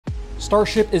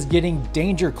Starship is getting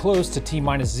danger close to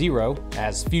T-0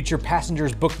 as future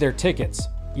passengers book their tickets.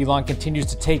 Elon continues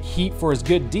to take heat for his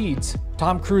good deeds.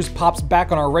 Tom Cruise pops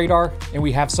back on our radar, and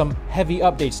we have some heavy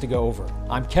updates to go over.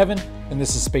 I'm Kevin, and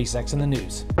this is SpaceX in the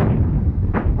News.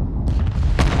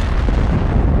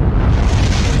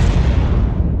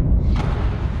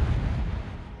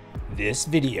 This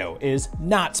video is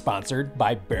not sponsored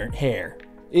by burnt hair.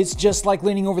 It's just like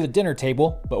leaning over the dinner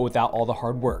table, but without all the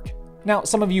hard work. Now,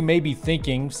 some of you may be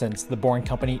thinking, since the boring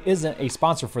company isn't a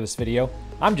sponsor for this video,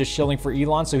 I'm just shilling for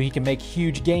Elon so he can make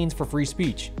huge gains for free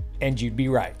speech. And you'd be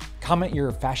right. Comment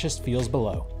your fascist feels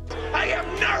below. I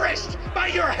am nourished by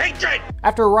your hatred!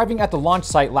 After arriving at the launch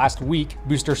site last week,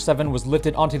 Booster 7 was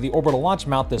lifted onto the orbital launch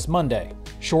mount this Monday,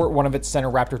 short one of its Center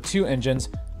Raptor 2 engines,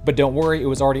 but don't worry, it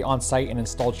was already on site and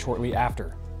installed shortly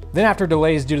after. Then after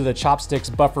delays due to the chopsticks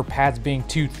buffer pads being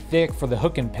too thick for the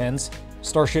hook and pins,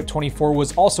 Starship 24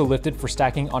 was also lifted for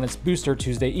stacking on its booster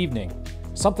Tuesday evening,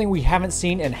 something we haven't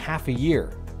seen in half a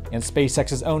year, and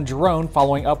SpaceX's own drone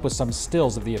following up with some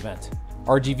stills of the event.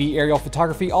 RGV Aerial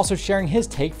Photography also sharing his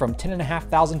take from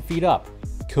 10,500 feet up.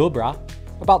 Cool brah.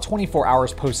 About 24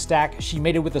 hours post-stack, she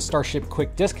made it with the Starship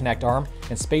quick disconnect arm,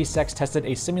 and SpaceX tested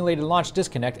a simulated launch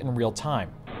disconnect in real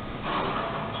time.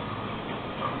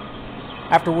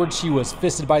 Afterwards, she was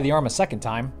fisted by the arm a second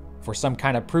time, for some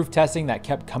kind of proof testing that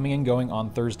kept coming and going on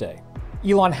Thursday.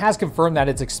 Elon has confirmed that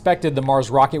it's expected the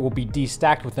Mars rocket will be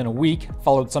destacked within a week,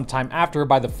 followed sometime after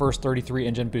by the first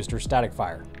 33-engine booster static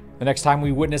fire. The next time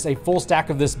we witness a full stack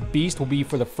of this beast will be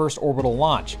for the first orbital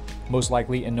launch, most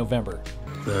likely in November.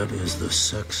 That is the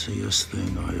sexiest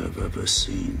thing I have ever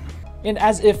seen. And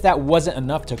as if that wasn't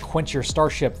enough to quench your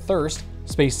Starship thirst,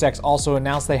 SpaceX also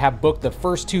announced they have booked the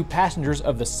first 2 passengers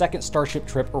of the second Starship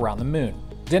trip around the moon.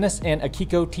 Dennis and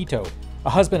Akiko Tito, a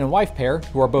husband and wife pair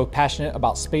who are both passionate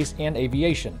about space and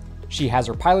aviation. She has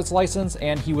her pilot's license,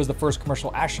 and he was the first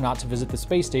commercial astronaut to visit the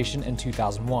space station in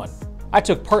 2001. I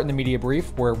took part in the media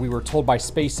brief where we were told by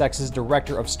SpaceX's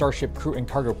Director of Starship Crew and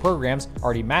Cargo Programs,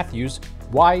 Artie Matthews,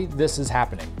 why this is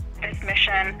happening. This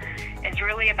mission is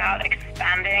really about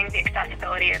expanding the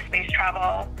accessibility of space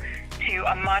travel to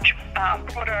a much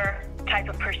broader type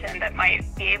of person that might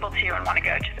be able to and want to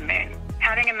go to the moon.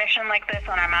 Having a mission like this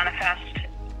on our manifest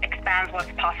expands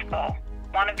what's possible.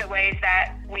 One of the ways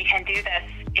that we can do this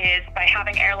is by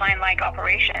having airline-like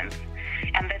operations,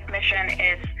 and this mission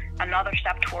is another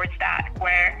step towards that,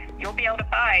 where you'll be able to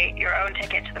buy your own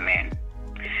ticket to the moon.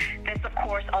 This, of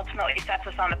course, ultimately sets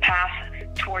us on the path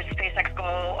towards SpaceX's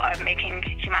goal of making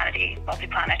humanity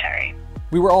multiplanetary.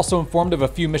 We were also informed of a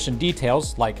few mission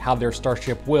details, like how their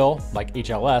Starship will, like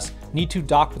HLS, need to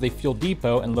dock with a fuel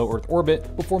depot in low Earth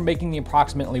orbit before making the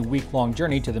approximately week-long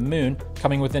journey to the moon,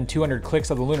 coming within 200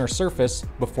 clicks of the lunar surface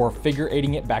before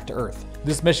figure-8ing it back to Earth.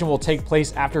 This mission will take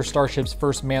place after Starship's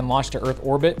first manned launch to Earth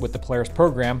orbit with the Polaris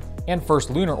program, and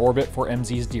first lunar orbit for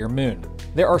MZ's dear moon.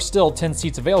 There are still 10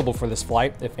 seats available for this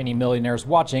flight if any millionaires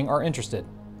watching are interested.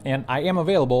 And I am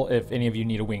available if any of you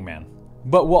need a wingman.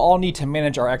 But we'll all need to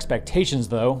manage our expectations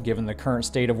though, given the current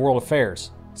state of world affairs.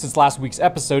 Since last week's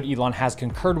episode, Elon has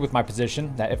concurred with my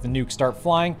position that if the nukes start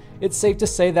flying, it's safe to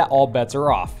say that all bets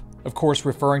are off. Of course,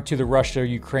 referring to the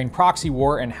Russia-Ukraine proxy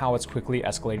war and how it's quickly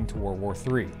escalating to World War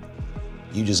III.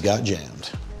 You just got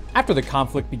jammed. After the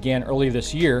conflict began early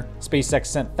this year, SpaceX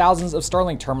sent thousands of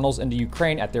Starlink terminals into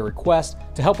Ukraine at their request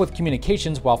to help with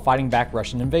communications while fighting back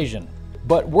Russian invasion.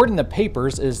 But word in the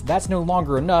papers is that's no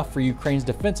longer enough for Ukraine's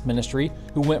defense ministry,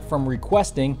 who went from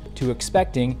requesting to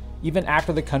expecting even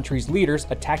after the country's leaders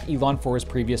attacked Elon for his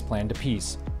previous plan to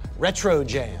peace. Retro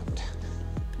jammed.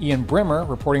 Ian Bremmer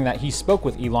reporting that he spoke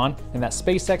with Elon and that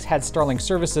SpaceX had Starlink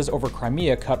services over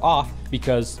Crimea cut off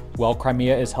because, well,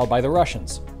 Crimea is held by the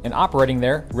Russians, and operating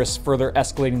there risks further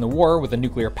escalating the war with a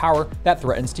nuclear power that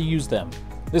threatens to use them.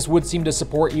 This would seem to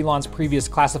support Elon's previous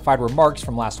classified remarks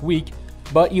from last week,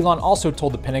 but Elon also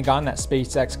told the Pentagon that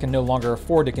SpaceX can no longer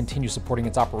afford to continue supporting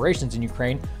its operations in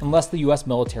Ukraine unless the US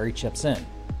military chips in.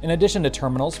 In addition to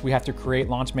terminals, we have to create,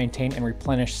 launch, maintain, and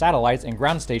replenish satellites and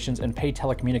ground stations and pay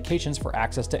telecommunications for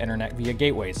access to internet via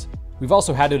gateways. We've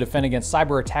also had to defend against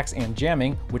cyber attacks and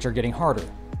jamming, which are getting harder.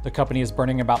 The company is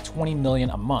burning about $20 million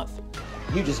a month.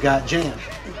 You just got jammed.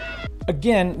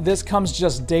 Again, this comes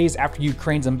just days after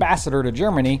Ukraine's ambassador to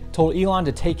Germany told Elon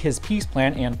to take his peace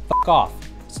plan and fuck off.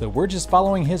 So we're just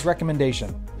following his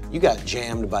recommendation. You got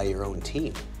jammed by your own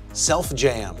team.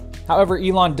 Self-jam. However,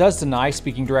 Elon does deny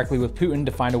speaking directly with Putin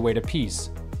to find a way to peace.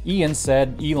 Elon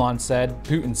said,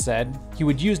 Putin said, he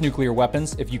would use nuclear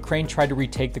weapons if Ukraine tried to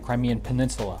retake the Crimean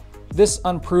Peninsula. This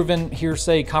unproven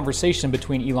hearsay conversation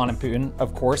between Elon and Putin,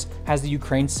 of course, has the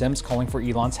Ukraine Sims calling for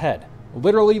Elon's head.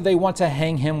 Literally, they want to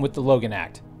hang him with the Logan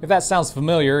Act. If that sounds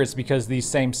familiar, it's because these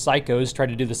same psychos tried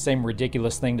to do the same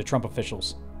ridiculous thing to Trump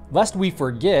officials. Lest we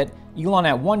forget, Elon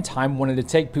at one time wanted to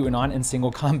take Putin on in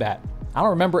single combat. I don't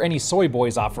remember any soy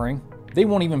boys offering. They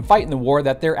won't even fight in the war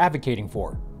that they're advocating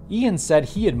for. Ian said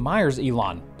he admires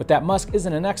Elon, but that Musk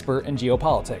isn't an expert in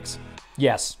geopolitics.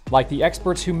 Yes, like the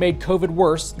experts who made COVID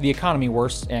worse, the economy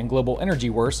worse, and global energy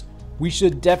worse, we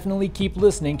should definitely keep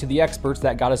listening to the experts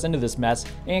that got us into this mess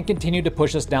and continue to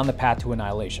push us down the path to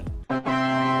annihilation.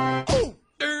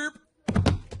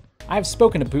 I've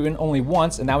spoken to Putin only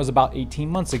once, and that was about 18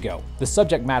 months ago. The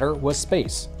subject matter was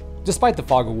space. Despite the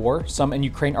fog of war, some in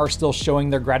Ukraine are still showing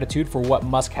their gratitude for what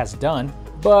Musk has done,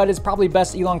 but it's probably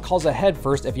best Elon calls ahead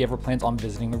first if he ever plans on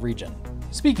visiting the region.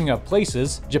 Speaking of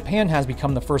places, Japan has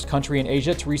become the first country in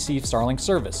Asia to receive Starlink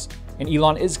service, and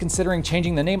Elon is considering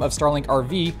changing the name of Starlink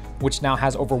RV, which now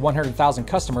has over 100,000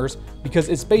 customers, because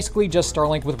it's basically just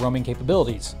Starlink with roaming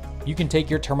capabilities. You can take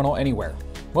your terminal anywhere.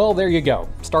 Well, there you go,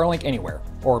 Starlink Anywhere,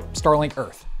 or Starlink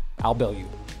Earth. I'll bill you.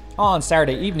 On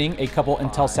Saturday evening, a couple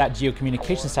Intelsat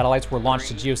geocommunication satellites were launched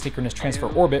to geosynchronous transfer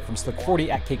orbit from Slick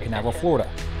 40 at Cape Canaveral, Florida.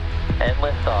 And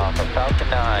liftoff of Falcon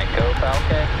 9. Go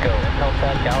Falcon, go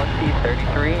Intelsat Galaxy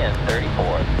 33 and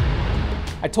 34.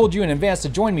 I told you in advance to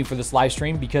join me for this live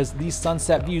stream because these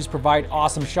sunset views provide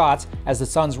awesome shots as the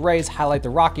sun's rays highlight the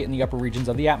rocket in the upper regions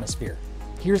of the atmosphere.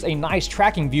 Here's a nice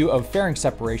tracking view of fairing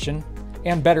separation,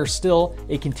 and better still,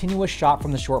 a continuous shot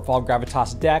from the shortfall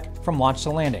gravitas deck from launch to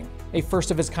landing. A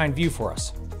first of its kind view for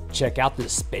us. Check out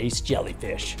this space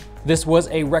jellyfish. This was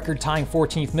a record-tying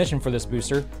 14th mission for this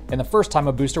booster, and the first time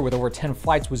a booster with over 10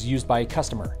 flights was used by a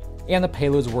customer, and the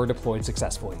payloads were deployed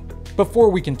successfully. Before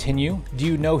we continue, do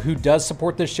you know who does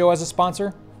support this show as a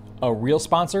sponsor? A real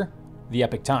sponsor? The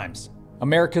Epoch Times,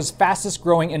 America's fastest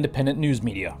growing independent news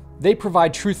media. They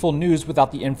provide truthful news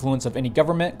without the influence of any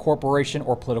government, corporation,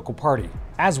 or political party,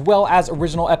 as well as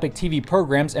original Epoch TV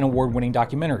programs and award-winning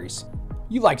documentaries.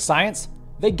 You like science?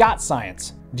 They got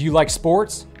science. Do you like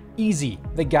sports? Easy,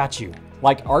 they got you.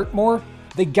 Like art more?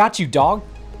 They got you, dog.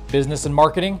 Business and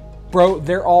marketing? Bro,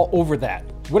 they're all over that.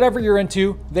 Whatever you're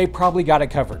into, they probably got it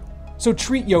covered. So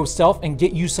treat yourself and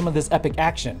get you some of this epic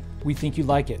action. We think you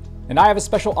like it. And I have a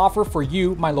special offer for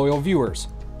you, my loyal viewers.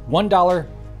 $1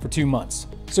 for 2 months.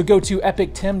 So go to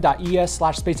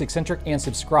epictim.es/spaceexcentric and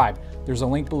subscribe. There's a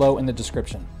link below in the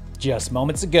description. Just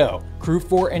moments ago, Crew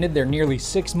 4 ended their nearly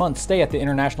 6-month stay at the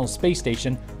International Space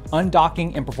Station,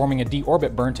 undocking and performing a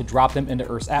deorbit burn to drop them into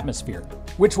Earth's atmosphere,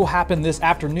 which will happen this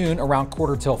afternoon around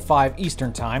 4:45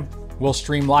 Eastern Time. We'll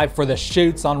stream live for the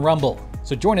shoots on Rumble,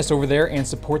 so join us over there and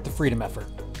support the freedom effort.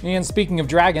 And speaking of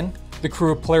Dragon, the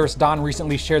crew of Polaris Dawn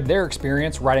recently shared their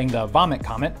experience riding the Vomit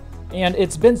Comet, and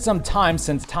it's been some time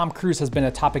since Tom Cruise has been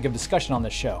a topic of discussion on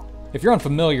this show. If you're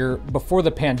unfamiliar, before the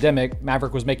pandemic,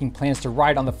 Maverick was making plans to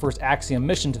ride on the first Axiom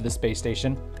mission to the space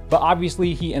station, but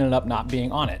obviously he ended up not being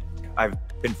on it. I've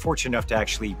been fortunate enough to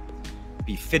actually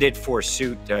be fitted for a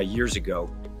suit years ago.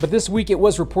 But this week it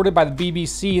was reported by the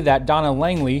BBC that Donna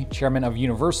Langley, chairman of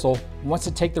Universal, wants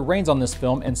to take the reins on this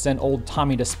film and send old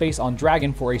Tommy to space on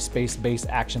Dragon for a space-based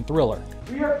action thriller.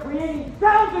 We are creating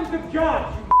thousands of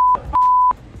jobs, you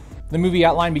The movie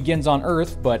outline begins on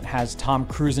Earth, but has Tom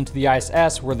Cruise into the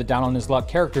ISS, where the down on his luck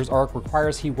character's arc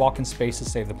requires he walk in space to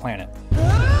save the planet.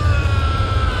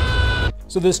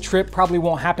 So this trip probably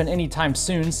won't happen anytime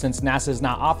soon, since NASA is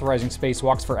not authorizing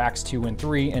spacewalks for Acts 2 and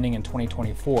 3, ending in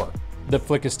 2024. The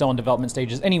flick is still in development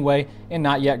stages anyway, and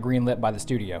not yet greenlit by the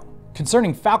studio.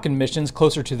 Concerning Falcon missions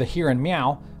closer to the here and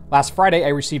meow, last Friday I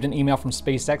received an email from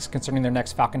SpaceX concerning their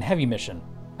next Falcon Heavy mission.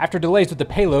 After delays with the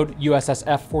payload, USS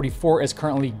F-44 is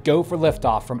currently go for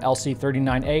liftoff from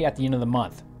LC-39A at the end of the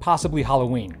month, possibly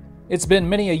Halloween. It's been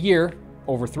many a year,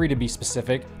 over 3 to be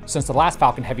specific, since the last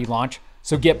Falcon Heavy launch,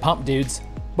 so get pumped, dudes.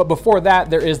 But before that,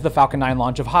 there is the Falcon 9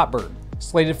 launch of Hotbird,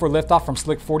 slated for liftoff from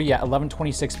Slick 40 at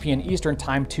 11:26 p.m. Eastern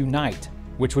Time tonight,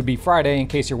 which would be Friday in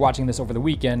case you're watching this over the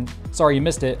weekend. Sorry you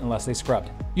missed it unless they scrubbed.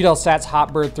 Intelsat's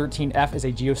Hotbird 13F is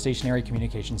a geostationary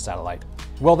communications satellite.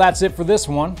 Well, that's it for this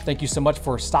one. Thank you so much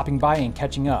for stopping by and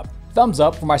catching up. Thumbs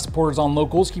up for my supporters on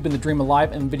Locals, keeping the dream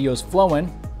alive and videos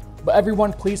flowing. But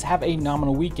everyone, please have a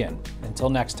nominal weekend.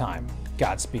 Until next time,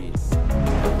 Godspeed.